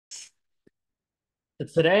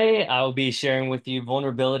Today, I will be sharing with you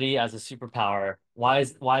vulnerability as a superpower. Why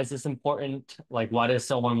is this important? Like, why does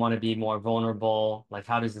someone want to be more vulnerable? Like,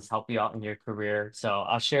 how does this help you out in your career? So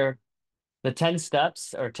I'll share the 10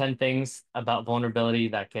 steps or 10 things about vulnerability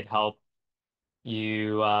that could help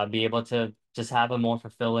you be able to just have a more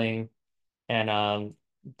fulfilling and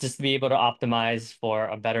just be able to optimize for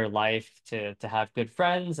a better life, to have good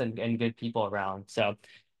friends and good people around. So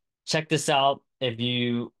check this out. If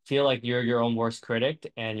you feel like you're your own worst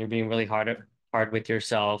critic and you're being really hard with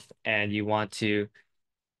yourself and you want to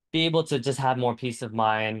be able to just have more peace of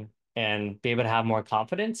mind and be able to have more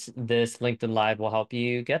confidence, this LinkedIn Live will help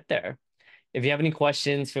you get there. If you have any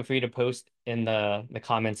questions, feel free to post in the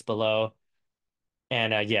comments below.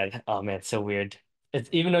 And yeah, oh man, it's so weird. It's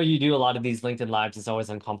even though you do a lot of these LinkedIn Lives, it's always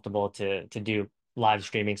uncomfortable to do live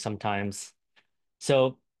streaming sometimes.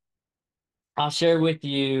 So I'll share with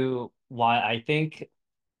you why I think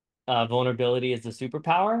vulnerability is a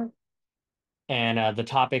superpower. And the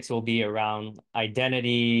topics will be around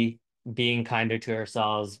identity, being kinder to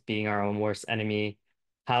ourselves, being our own worst enemy,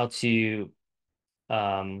 how to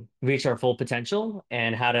reach our full potential,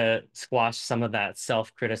 and how to squash some of that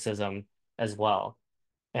self-criticism as well,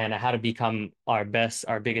 and how to become our biggest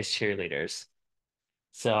cheerleaders.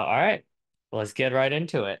 So, all right, let's get right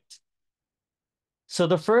into it. So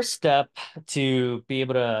the first step to be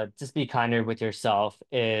able to just be kinder with yourself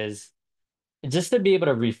is just to be able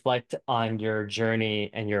to reflect on your journey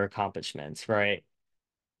and your accomplishments, right?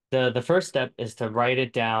 The first step is to write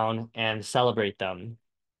it down and celebrate them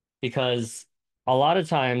because a lot of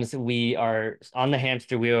times we are on the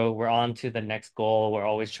hamster wheel, we're on to the next goal, we're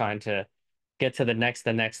always trying to get to the next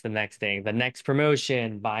thing, the next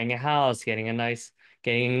promotion, buying a house, getting a nice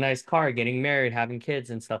car, getting married, having kids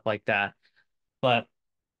and stuff like that. But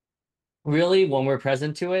really, when we're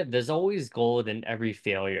present to it, there's always gold in every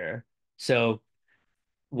failure. So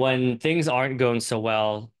when things aren't going so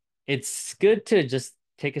well, it's good to just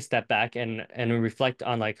take a step back and reflect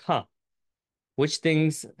on like, huh, which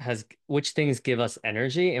things give us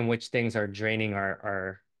energy and which things are draining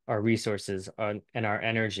our resources and our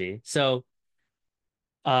energy. So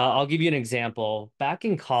I'll give you an example. Back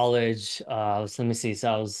in college, so let me see.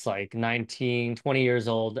 So I was like 19, 20 years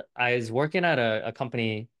old. I was working at a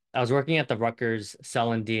company. I was working at the Rutgers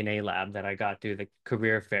Cell and DNA lab that I got through the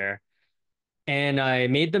career fair. And I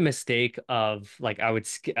made the mistake of like I would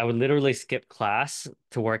literally skip class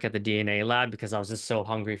to work at the DNA lab because I was just so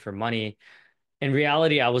hungry for money. In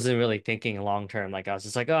reality, I wasn't really thinking long term. Like I was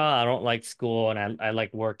just like, oh, I don't like school and I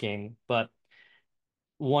like working. But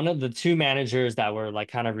one of the two managers that were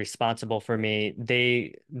like kind of responsible for me,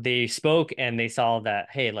 they spoke and they saw that,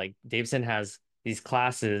 hey, like Davidson has these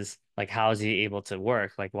classes, like how is he able to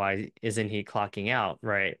work? Like why isn't he clocking out?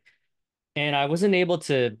 Right. And I wasn't able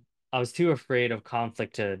to, I was too afraid of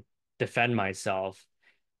conflict to defend myself.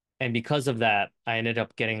 And because of that, I ended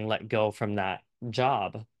up getting let go from that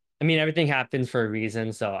job. I mean, everything happens for a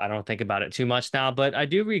reason, so I don't think about it too much now, but I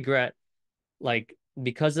do regret, like,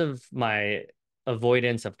 because of my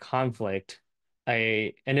avoidance of conflict,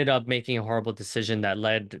 I ended up making a horrible decision that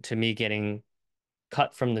led to me getting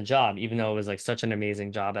cut from the job, even though it was like such an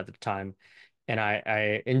amazing job at the time. And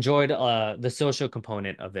I enjoyed the social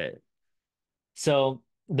component of it. So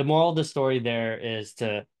the moral of the story there is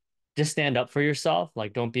to just stand up for yourself.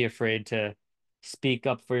 Like, don't be afraid to speak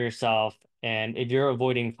up for yourself. And if you're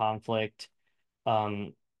avoiding conflict,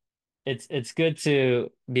 um, it's good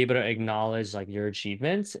to be able to acknowledge like your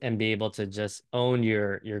achievements and be able to just own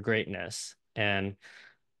your greatness. And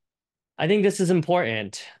I think this is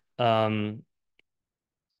important. Um,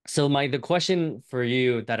 so the question for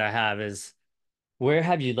you that I have is, where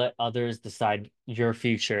have you let others decide your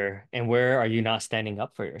future and where are you not standing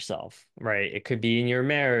up for yourself, right? It could be in your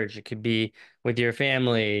marriage, it could be with your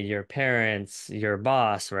family, your parents, your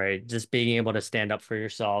boss, right? Just being able to stand up for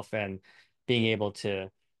yourself and being able to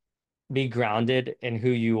be grounded in who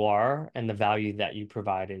you are and the value that you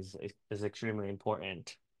provide is extremely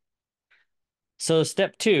important. So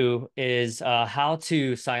step two is how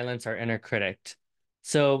to silence our inner critic.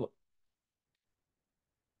 So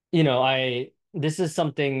I this is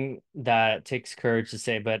something that takes courage to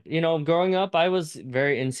say, but growing up, I was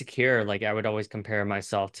very insecure. Like I would always compare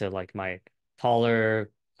myself to like my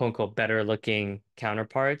taller, quote unquote, better looking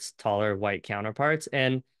counterparts, taller white counterparts.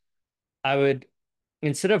 And I would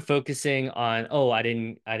instead of focusing on, oh, I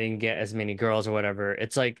didn't get as many girls or whatever,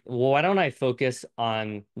 it's like, well, why don't I focus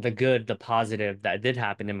on the good, the positive that did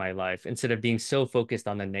happen in my life instead of being so focused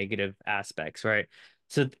on the negative aspects, right?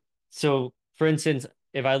 So so for instance,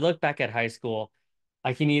 if I look back at high school,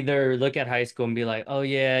 I can either look at high school and be like, oh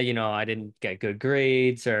yeah, I didn't get good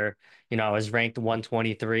grades, or I was ranked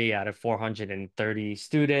 123 out of 430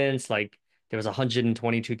 students. Like there was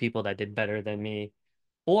 122 people that did better than me.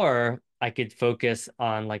 Or I could focus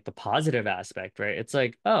on like the positive aspect, right? It's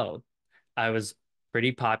like, oh, I was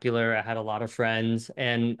pretty popular. I had a lot of friends,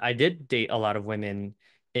 and I did date a lot of women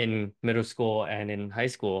in middle school and in high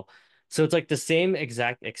school. So it's like the same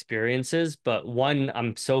exact experiences, but one,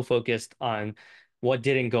 I'm so focused on what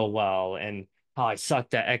didn't go well and how I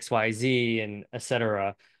sucked at XYZ and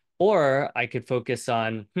etc. Or I could focus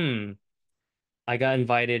on, I got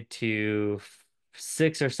invited to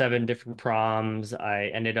six or seven different proms.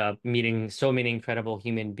 I ended up meeting so many incredible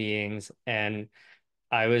human beings, and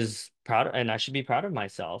I was proud, and I should be proud of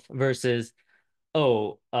myself versus,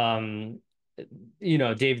 oh,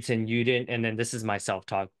 Davidson, you didn't, and then this is my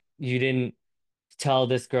self-talk. You didn't tell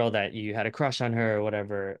this girl that you had a crush on her or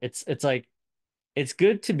whatever. It's like it's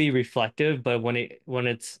good to be reflective, but when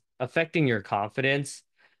it's affecting your confidence,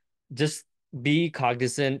 just be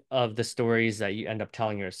cognizant of the stories that you end up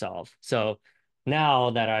telling yourself. So now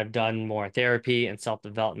that I've done more therapy and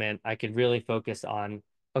self-development, I could really focus on,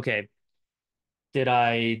 okay, did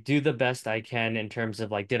I do the best I can in terms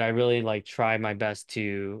of like, did I really like try my best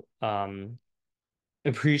to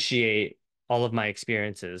appreciate all of my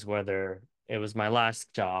experiences, whether it was my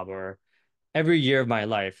last job or every year of my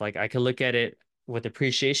life. Like I could look at it with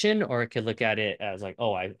appreciation, or I could look at it as like,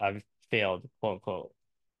 oh, I've failed, quote unquote.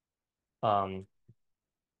 Um,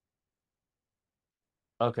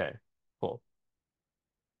 okay, cool.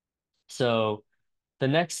 So the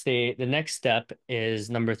next step is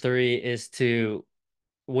number three is to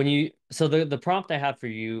so the prompt I have for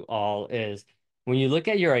you all is when you look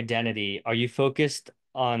at your identity, are you focused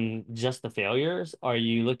on just the failures? Are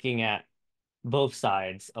you looking at both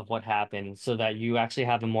sides of what happened so that you actually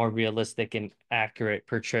have a more realistic and accurate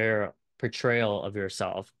portrayal of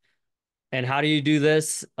yourself? And how do you do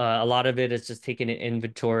this? A lot of it is just taking an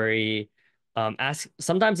inventory,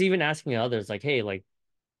 sometimes even asking others like, hey, like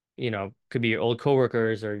could be your old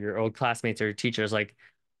coworkers or your old classmates or your teachers, like,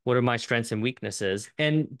 what are my strengths and weaknesses?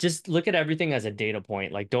 And just look at everything as a data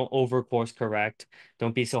point. Like, don't over course correct.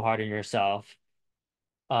 Don't be so hard on yourself.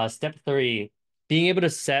 Step three, being able to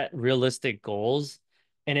set realistic goals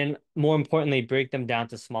and then more importantly, break them down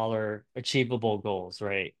to smaller, achievable goals,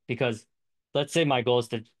 right? Because let's say my goal is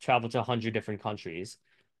to travel to 100 different countries.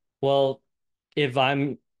 Well, if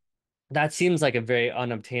I'm that seems like a very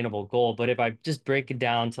unobtainable goal. But if I just break it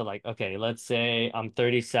down to like, okay, let's say I'm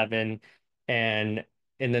 37 and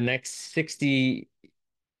in the next 60,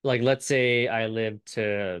 like let's say I live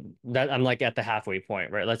to that I'm like at the halfway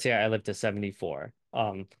point, right? Let's say I live to 74.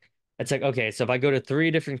 It's like, okay, so if I go to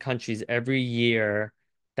three different countries every year,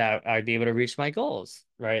 that I'd be able to reach my goals,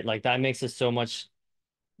 right? Like that makes it so much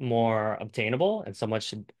more obtainable and so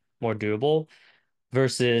much more doable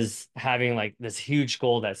versus having like this huge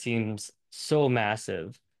goal that seems so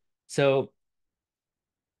massive. So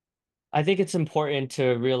I think it's important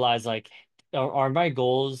to realize like, are my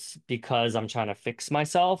goals because I'm trying to fix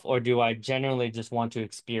myself, or do I generally just want to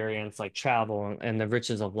experience like travel and the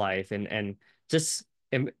riches of life and just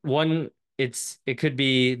and one, it could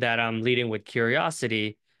be that I'm leading with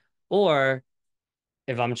curiosity, or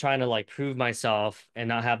if I'm trying to like prove myself and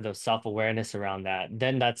not have the self-awareness around that,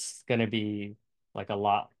 then that's gonna be like a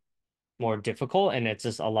lot more difficult and it's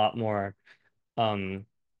just a lot more um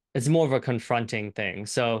it's more of a confronting thing.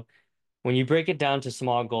 So when you break it down to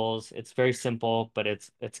small goals, it's very simple, but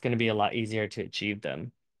it's going to be a lot easier to achieve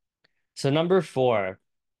them. So number four,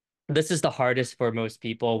 this is the hardest for most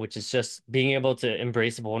people, which is just being able to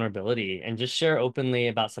embrace vulnerability and just share openly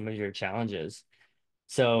about some of your challenges.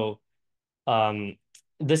 So um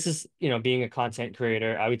this is, being a content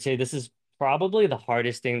creator, I would say this is probably the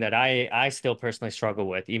hardest thing that I still personally struggle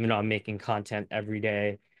with, even though I'm making content every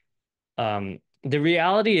day. The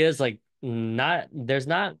reality is like there's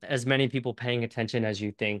not as many people paying attention as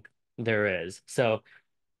you think there is. So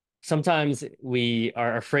sometimes we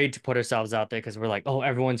are afraid to put ourselves out there because we're like, oh,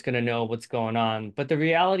 everyone's gonna know what's going on. But the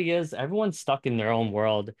reality is everyone's stuck in their own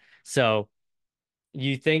world. So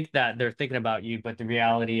you think that they're thinking about you, but the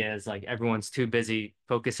reality is like everyone's too busy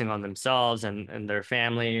focusing on themselves and their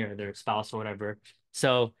family or their spouse or whatever.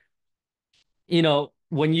 So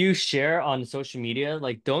when you share on social media,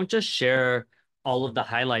 like don't just share all of the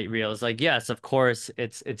highlight reels. Like, yes, of course,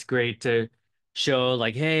 it's great to show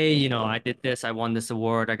like, hey, I did this, I won this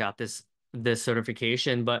award, I got this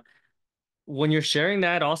certification. But when you're sharing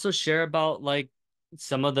that, also share about like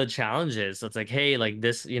some of the challenges. So it's like, hey, like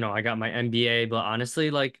this, I got my MBA, but honestly,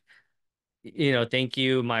 like thank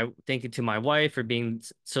you to my wife for being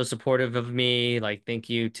so supportive of me. Like, thank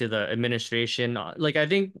you to the administration. Like, I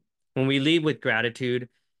think when we lead with gratitude,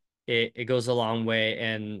 it goes a long way,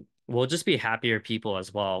 and we'll just be happier people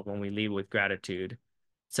as well when we lead with gratitude.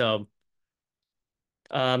 So,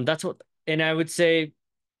 that's what, and I would say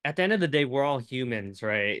at the end of the day, we're all humans,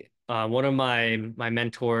 right? One of my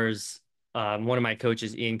mentors, one of my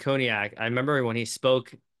coaches, Ian Koniak, I remember when he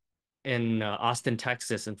spoke in Austin,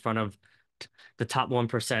 Texas, in front of the top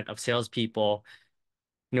 1% of salespeople.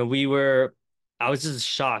 You know, I was just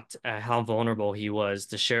shocked at how vulnerable he was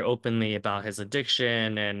to share openly about his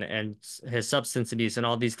addiction and his substance abuse and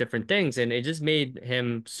all these different things. And it just made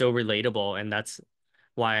him so relatable. And that's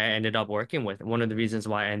why I ended up working with one of the reasons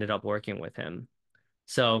why I ended up working with him.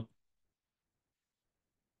 So,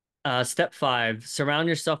 step five, surround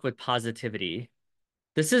yourself with positivity.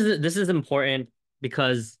 This is important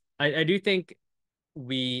because I do think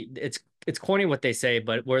it's corny what they say,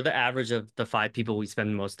 but we're the average of the five people we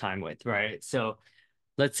spend the most time with, right? So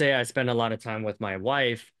let's say I spend a lot of time with my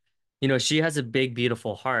wife, she has a big,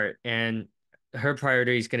 beautiful heart, and her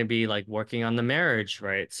priority is going to be like working on the marriage,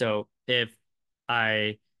 right? So if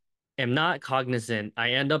I am not cognizant,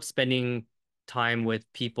 I end up spending time with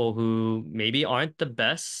people who maybe aren't the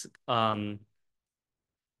best,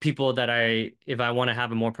 people that if I want to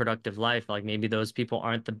have a more productive life, like maybe those people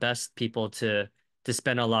aren't the best people to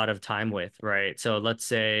spend a lot of time with, right? So let's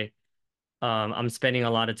say I'm spending a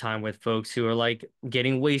lot of time with folks who are like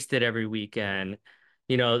getting wasted every weekend.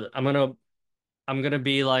 I'm gonna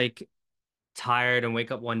be like tired and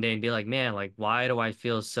wake up one day and be like, man, like why do I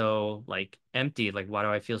feel so like empty? Like why do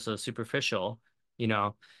I feel so superficial? You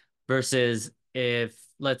know, versus if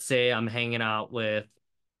let's say I'm hanging out with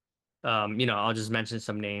I'll just mention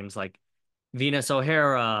some names like Venus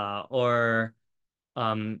O'Hara or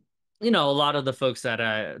um a lot of the folks that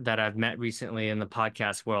I've met recently in the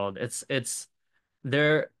podcast world.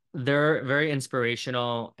 They're very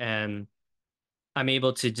inspirational, and I'm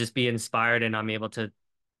able to just be inspired and I'm able to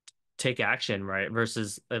take action, right?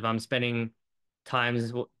 Versus if I'm spending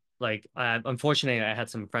times like unfortunately I had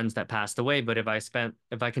some friends that passed away, but if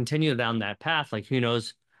I continue down that path, like who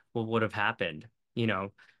knows what would have happened, you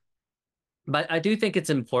know. But I do think it's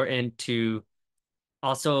important to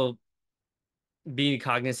also be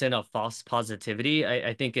cognizant of false positivity.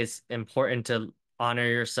 I think it's important to honor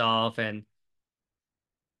yourself and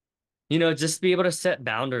just be able to set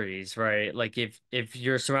boundaries, right? Like if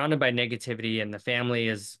you're surrounded by negativity and the family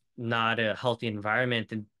is not a healthy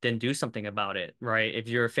environment, then do something about it, right? If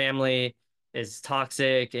your family is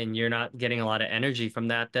toxic and you're not getting a lot of energy from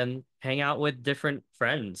that, then hang out with different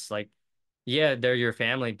friends. Like, yeah, they're your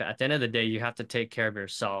family, but at the end of the day, you have to take care of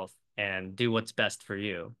yourself and do what's best for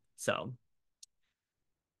you. So,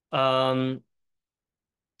 um,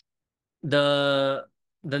 the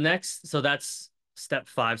so that's step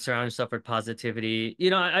five, surround yourself with positivity.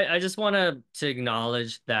 I just want to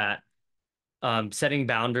acknowledge that setting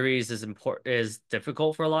boundaries is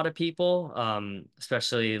difficult for a lot of people,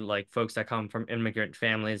 especially like folks that come from immigrant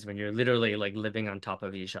families when you're literally like living on top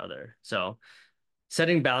of each other. So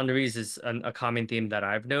setting boundaries is a common theme that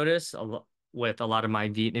I've noticed with a lot of my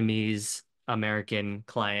Vietnamese American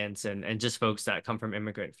clients and just folks that come from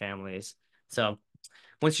immigrant families. So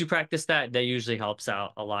once you practice that, that usually helps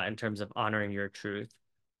out a lot in terms of honoring your truth.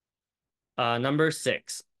 Number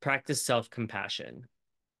six, practice self-compassion.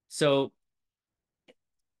 So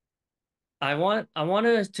I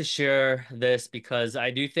wanted to share this because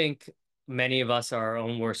I do think many of us are our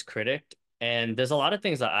own worst critic. And there's a lot of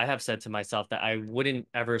things that I have said to myself that I wouldn't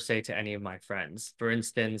ever say to any of my friends. For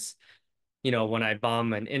instance, when I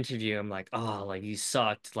bomb an interview, I'm like, oh, like you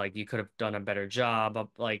sucked, like you could have done a better job.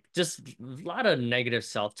 Like just a lot of negative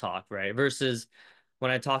self-talk, right? Versus when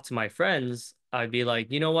I talk to my friends, I'd be like,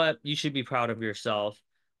 you know what? You should be proud of yourself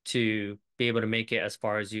to be able to make it as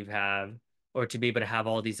far as you have, or to be able to have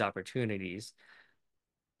all these opportunities.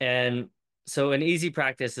 And so an easy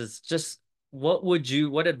practice is just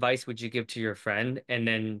what advice would you give to your friend? And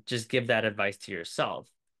then just give that advice to yourself.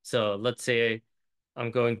 So let's say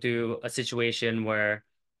I'm going through a situation where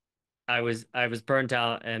I was burnt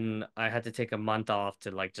out and I had to take a month off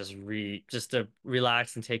to like just to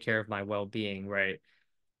relax and take care of my well-being, right?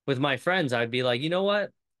 With my friends, I'd be like, you know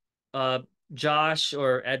what? Uh, Josh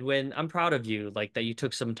or Edwin, I'm proud of you, like that you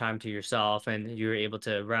took some time to yourself and you were able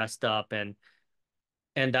to rest up and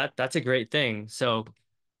that's a great thing. So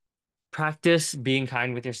practice being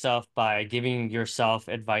kind with yourself by giving yourself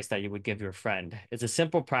advice that you would give your friend. It's a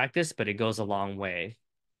simple practice, but it goes a long way.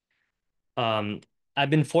 Um, I've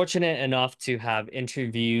been fortunate enough to have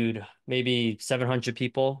interviewed maybe 700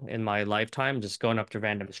 people in my lifetime, just going up to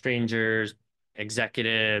random strangers,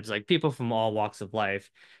 executives, like people from all walks of life.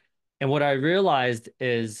 And what I realized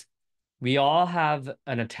is we all have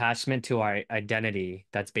an attachment to our identity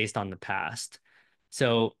that's based on the past.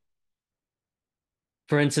 So,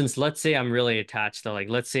 for instance, let's say I'm really attached to, like,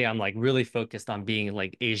 let's say I'm like really focused on being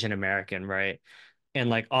like Asian American, right? And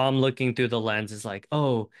like all I'm looking through the lens is like,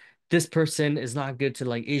 oh, this person is not good to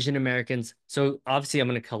like Asian Americans. So obviously I'm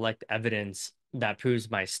going to collect evidence that proves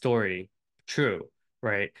my story true,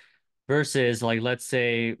 right? Versus like let's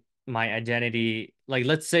say my identity, like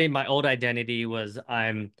let's say my old identity was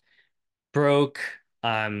I'm broke,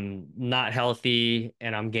 I'm not healthy,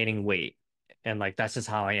 and I'm gaining weight. And like that's just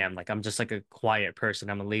how I am. Like I'm just like a quiet person.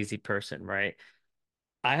 I'm a lazy person, right?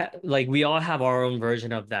 Like we all have our own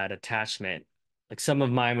version of that attachment. Like some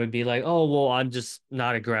of mine would be like, oh, well, I'm just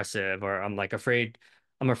not aggressive, or I'm afraid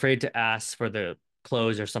to ask for the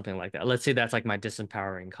clothes or something like that. Let's say that's like my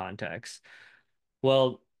disempowering context.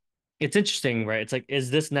 Well, it's interesting, right? It's like,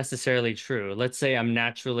 is this necessarily true? Let's say I'm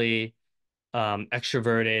naturally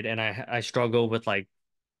extroverted and I struggle with like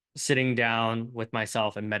sitting down with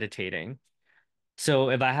myself and meditating. So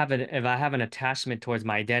if I have an attachment towards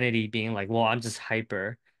my identity being like, well, I'm just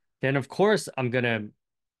hyper, then of course I'm gonna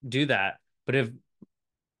do that. But if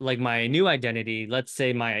like my new identity, let's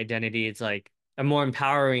say my identity is like a more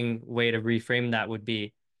empowering way to reframe that would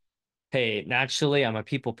be, hey, naturally, I'm a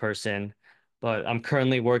people person, but I'm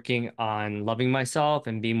currently working on loving myself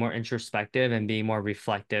and being more introspective and being more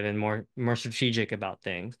reflective and more strategic about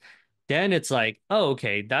things. Then it's like, oh,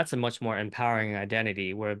 okay, that's a much more empowering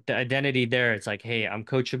identity where the identity there, it's like, hey, I'm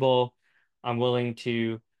coachable, I'm willing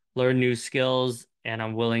to learn new skills, and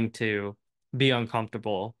I'm willing to be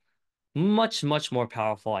uncomfortable. Much, much more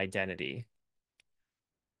powerful identity.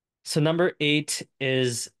 So number eight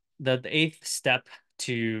is the eighth step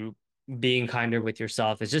to being kinder with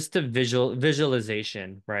yourself is just the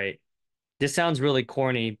visualization, right? This sounds really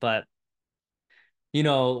corny, but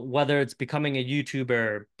whether it's becoming a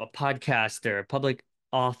YouTuber, a podcaster, a public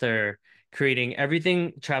author, creating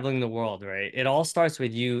everything, traveling the world, right? It all starts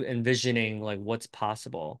with you envisioning like what's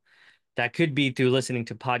possible. That could be through listening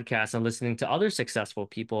to podcasts and listening to other successful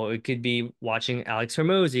people. It could be watching Alex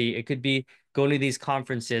Hormozy. It could be going to these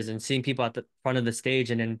conferences and seeing people at the front of the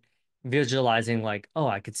stage and then visualizing like, oh,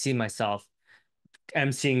 I could see myself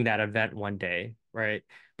emceeing that event one day, right?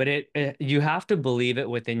 But you have to believe it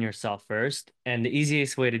within yourself first. And the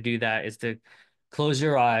easiest way to do that is to close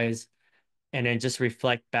your eyes and then just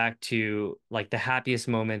reflect back to like the happiest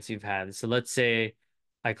moments you've had. So let's say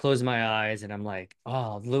I close my eyes and I'm like,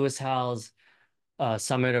 oh, Lewis Howes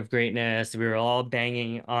Summit of Greatness. We were all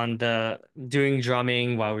banging on the doing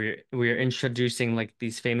drumming while we were introducing like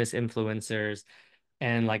these famous influencers,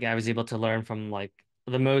 and like I was able to learn from like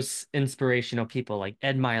the most inspirational people like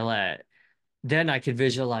Ed Milet. Then I could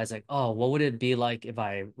visualize like, oh, what would it be like if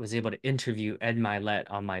I was able to interview Ed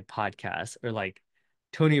Milet on my podcast, or like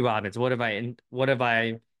Tony Robbins? What if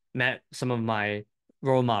I met some of my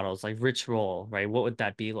role models like Rich Roll, right? What would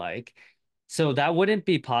that be like? So that wouldn't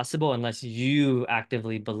be possible unless you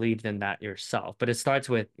actively believed in that yourself. But it starts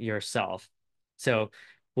with yourself. So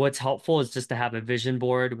what's helpful is just to have a vision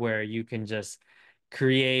board where you can just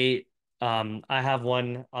create. I have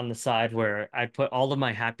one on the side where I put all of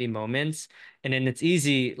my happy moments, and then it's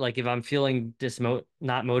easy. Like if I'm feeling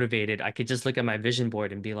not motivated, I could just look at my vision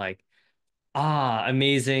board and be like, ah,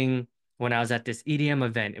 amazing. When I was at this EDM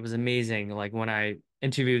event, it was amazing. Like when I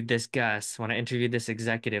interviewed this guest, when I interviewed this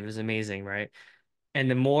executive, it was amazing, right? And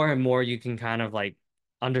the more and more you can kind of like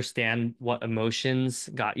understand what emotions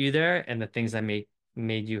got you there and the things that made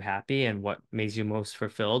you happy and what makes you most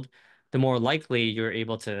fulfilled, the more likely you're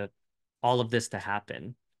able to all of this to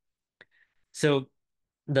happen. So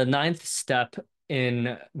the ninth step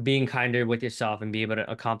in being kinder with yourself and be able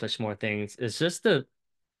to accomplish more things is just to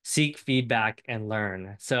seek feedback and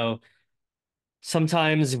learn. So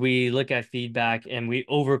sometimes we look at feedback and we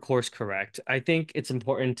over course correct. I think it's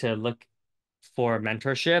important to look for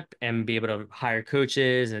mentorship and be able to hire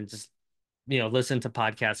coaches and just, listen to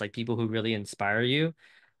podcasts like people who really inspire you.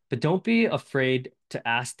 But don't be afraid to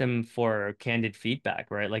ask them for candid feedback,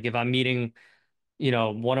 right? Like if I'm meeting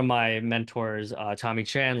one of my mentors, Tommy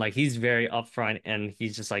Chan, like he's very upfront and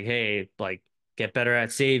he's just like, hey, like get better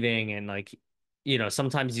at saving. And like,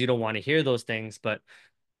 sometimes you don't want to hear those things, but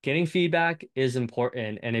getting feedback is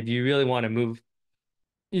important. And if you really want to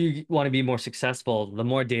you want to be more successful, the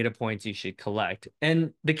more data points you should collect.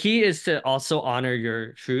 And the key is to also honor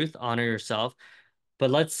your truth, honor yourself. But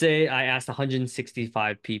let's say I asked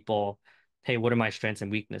 165 people, hey, what are my strengths and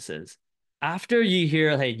weaknesses? after you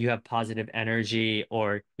hear, hey, you have positive energy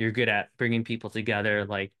or you're good at bringing people together,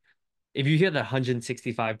 like if you hear that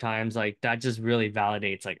 165 times, like that just really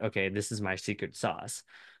validates, like, okay, this is my secret sauce.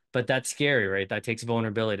 But that's scary, right? That takes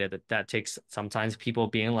vulnerability. That takes sometimes people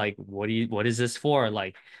being like, what is this for?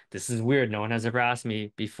 Like, this is weird. No one has ever asked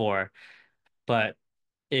me before. But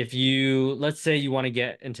if you, let's say you want to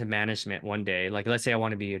get into management one day, like let's say I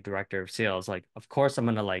want to be a director of sales, like of course I'm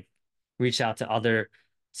gonna like reach out to other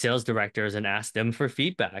sales directors and ask them for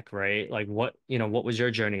feedback, right? Like what was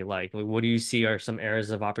your journey like? Like what do you see are some areas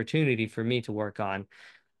of opportunity for me to work on?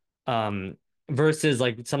 Um, versus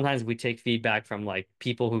like sometimes we take feedback from like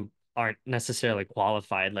people who aren't necessarily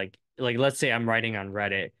qualified. Like let's say I'm writing on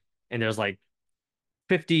Reddit and there's like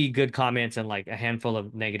 50 good comments and like a handful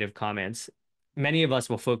of negative comments. Many of us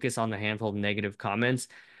will focus on the handful of negative comments.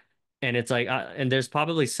 And it's like, and there's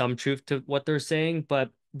probably some truth to what they're saying, but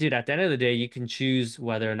dude, at the end of the day, you can choose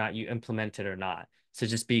whether or not you implement it or not. So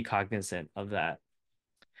just be cognizant of that.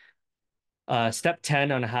 Step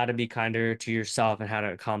 10 on how to be kinder to yourself and how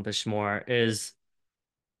to accomplish more is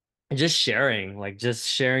just sharing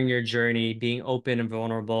your journey, being open and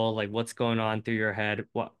vulnerable, like what's going on through your head,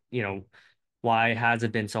 why has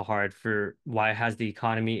it been so hard how has the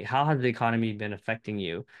economy been affecting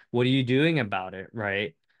you? What are you doing about it,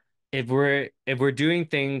 right? If we're doing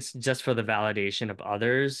things just for the validation of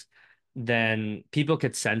others, then people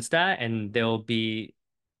could sense that and they'll be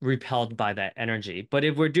repelled by that energy. But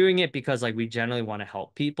if we're doing it because like we generally want to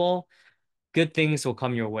help people, good things will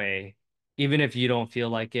come your way, even if you don't feel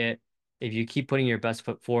like it. If you keep putting your best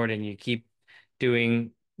foot forward and you keep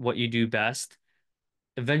doing what you do best,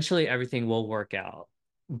 eventually everything will work out.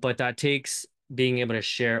 But that takes being able to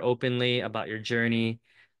share openly about your journey.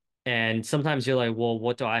 And sometimes you're like, well,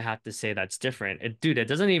 what do I have to say that's different? Dude, it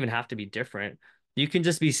doesn't even have to be different. You can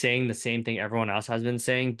just be saying the same thing everyone else has been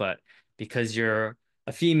saying, but because you're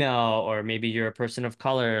a female or maybe you're a person of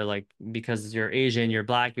color, like because you're Asian, you're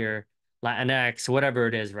Black, you're Latinx, whatever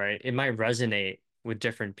it is, right? It might resonate with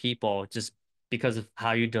different people just because of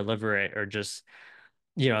how you deliver it or just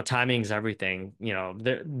timing's everything.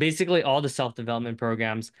 Basically all the self-development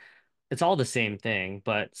programs, it's all the same thing,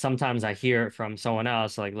 but sometimes I hear it from someone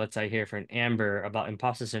else, like let's say I hear from Amber about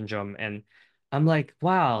imposter syndrome, and I'm like,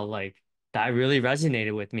 wow, like that really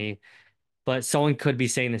resonated with me. But someone could be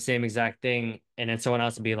saying the same exact thing, and then someone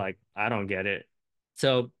else would be like, I don't get it.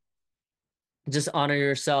 So just honor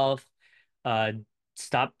yourself. Uh,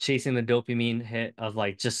 Stop chasing the dopamine hit of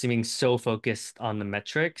like just being so focused on the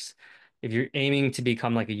metrics. If you're aiming to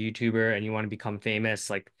become like a YouTuber and you want to become famous,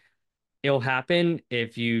 like it'll happen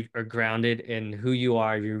if you are grounded in who you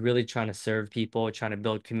are. You're really trying to serve people, trying to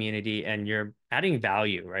build community, and you're adding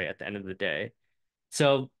value, right, at the end of the day.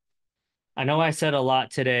 So I know I said a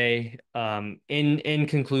lot today. In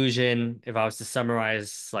conclusion, if I was to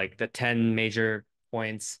summarize like the 10 major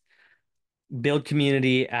points, build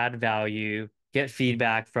community, add value, get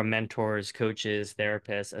feedback from mentors, coaches,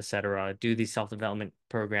 therapists, etc. Do these self-development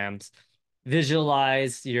programs.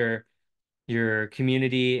 Visualize your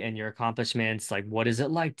community and your accomplishments. Like, what is it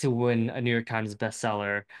like to win a New York Times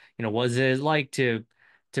bestseller? What is it like to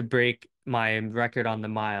break my record on the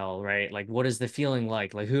mile, right? Like, what is the feeling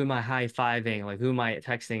like? Like, who am I high-fiving? Like, who am I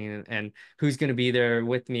texting? And who's going to be there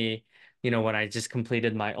with me? When I just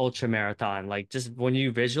completed my ultra marathon. Like, just when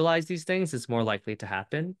you visualize these things, it's more likely to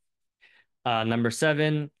happen. Number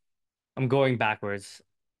seven, I'm going backwards.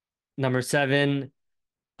 Number seven,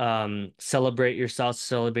 celebrate yourself,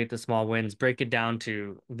 celebrate the small wins, break it down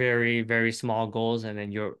to very, very small goals, and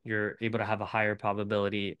then you're able to have a higher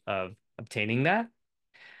probability of obtaining that.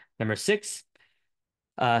 Number six,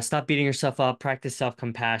 stop beating yourself up, practice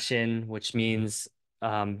self-compassion, which means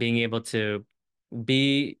being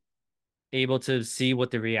be able to see what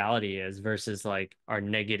the reality is versus like our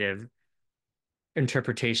negative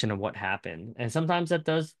interpretation of what happened. And sometimes that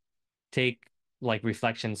does take like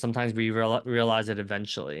reflection. Sometimes we realize it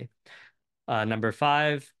eventually. Number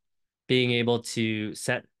five, being able to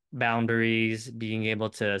set boundaries, being able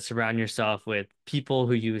to surround yourself with people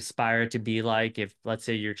who you aspire to be like. If, let's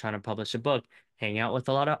say, you're trying to publish a book, hang out with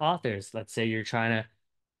a lot of authors. Let's say you're trying to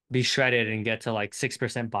be shredded and get to like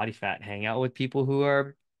 6% body fat, hang out with people who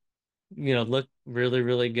are, look really,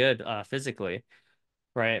 really good physically,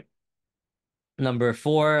 right? Number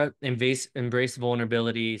four, embrace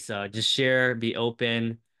vulnerabilities. Just share, be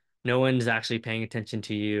open. No one's actually paying attention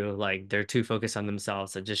to you. Like they're too focused on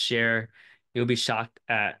themselves. So just share. You'll be shocked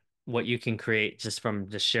at what you can create just from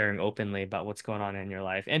just sharing openly about what's going on in your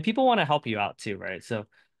life. And people want to help you out too, right? So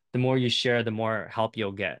the more you share, the more help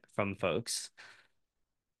you'll get from folks.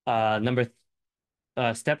 Number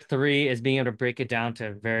Step three is being able to break it down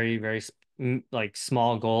to very, very like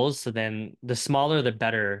small goals. So then the smaller the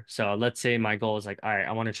better. So let's say my goal is like, all right,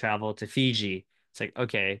 I want to travel to Fiji. It's like,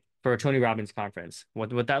 okay, for a Tony Robbins conference,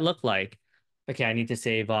 what would that look like? Okay, I need to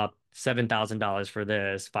save up $7,000 for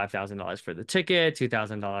this, $5,000 for the ticket,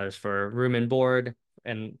 $2,000 for room and board.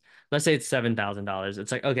 And let's say it's $7,000.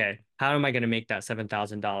 It's like, okay, how am I going to make that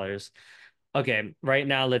 $7,000? Okay, right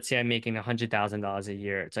now, let's say I'm making $100,000 a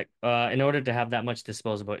year. It's like, in order to have that much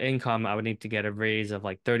disposable income, I would need to get a raise of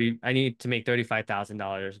like 30, I need to make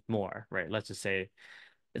 $35,000 more, right? Let's just say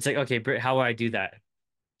it's like, okay, how would I do that?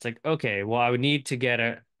 It's like, okay, well, I would need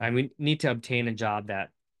to obtain a job that,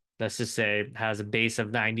 let's just say, has a base of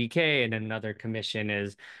 90K and another commission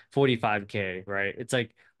is 45K, right? It's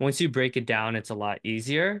like, once you break it down, it's a lot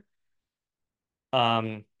easier.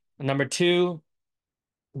 Number two,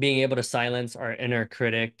 being able to silence our inner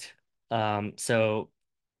critic. So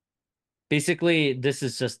basically, this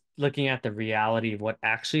is just looking at the reality of what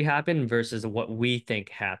actually happened versus what we think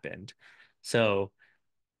happened. So,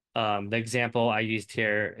 the example I used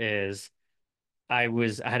here is I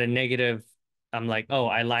had a negative, I'm like, oh,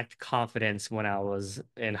 I lacked confidence when I was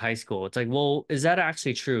in high school. It's like, well, is that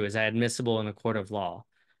actually true? Is that admissible in a court of law?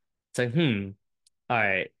 It's like, all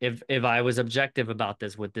right, if I was objective about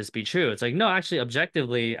this, would this be true? It's like, no, actually,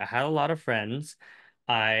 objectively, I had a lot of friends.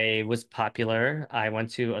 I was popular. I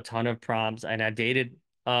went to a ton of proms and I dated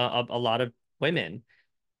a lot of women.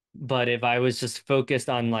 But if I was just focused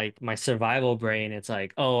on like my survival brain, it's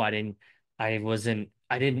like, oh, I didn't,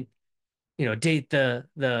 date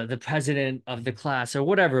the president of the class or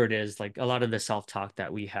whatever it is, like a lot of the self-talk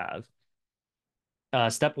that we have.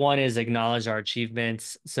 Step one is acknowledge our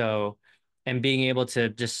achievements. So, and being able to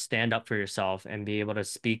just stand up for yourself and be able to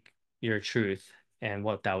speak your truth and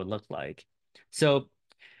what that would look like. So,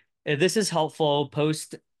 if this is helpful,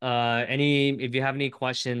 post if you have any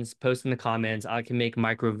questions, post in the comments. I can make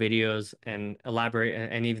micro videos and elaborate on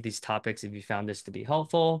any of these topics if you found this to be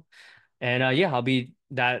helpful. And yeah,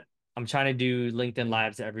 I'm trying to do LinkedIn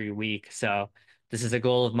Lives every week. So this is a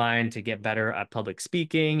goal of mine to get better at public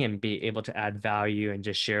speaking and be able to add value and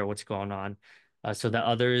just share what's going on so that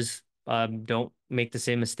others don't make the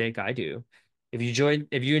same mistake I do. If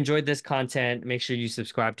you enjoyed this content, make sure you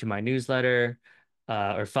subscribe to my newsletter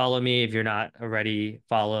or follow me if you're not already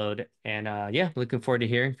followed. And yeah, looking forward to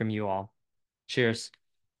hearing from you all. Cheers.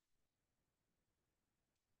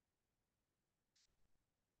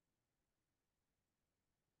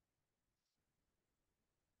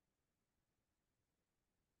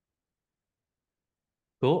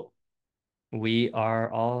 Cool. We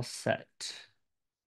are all set.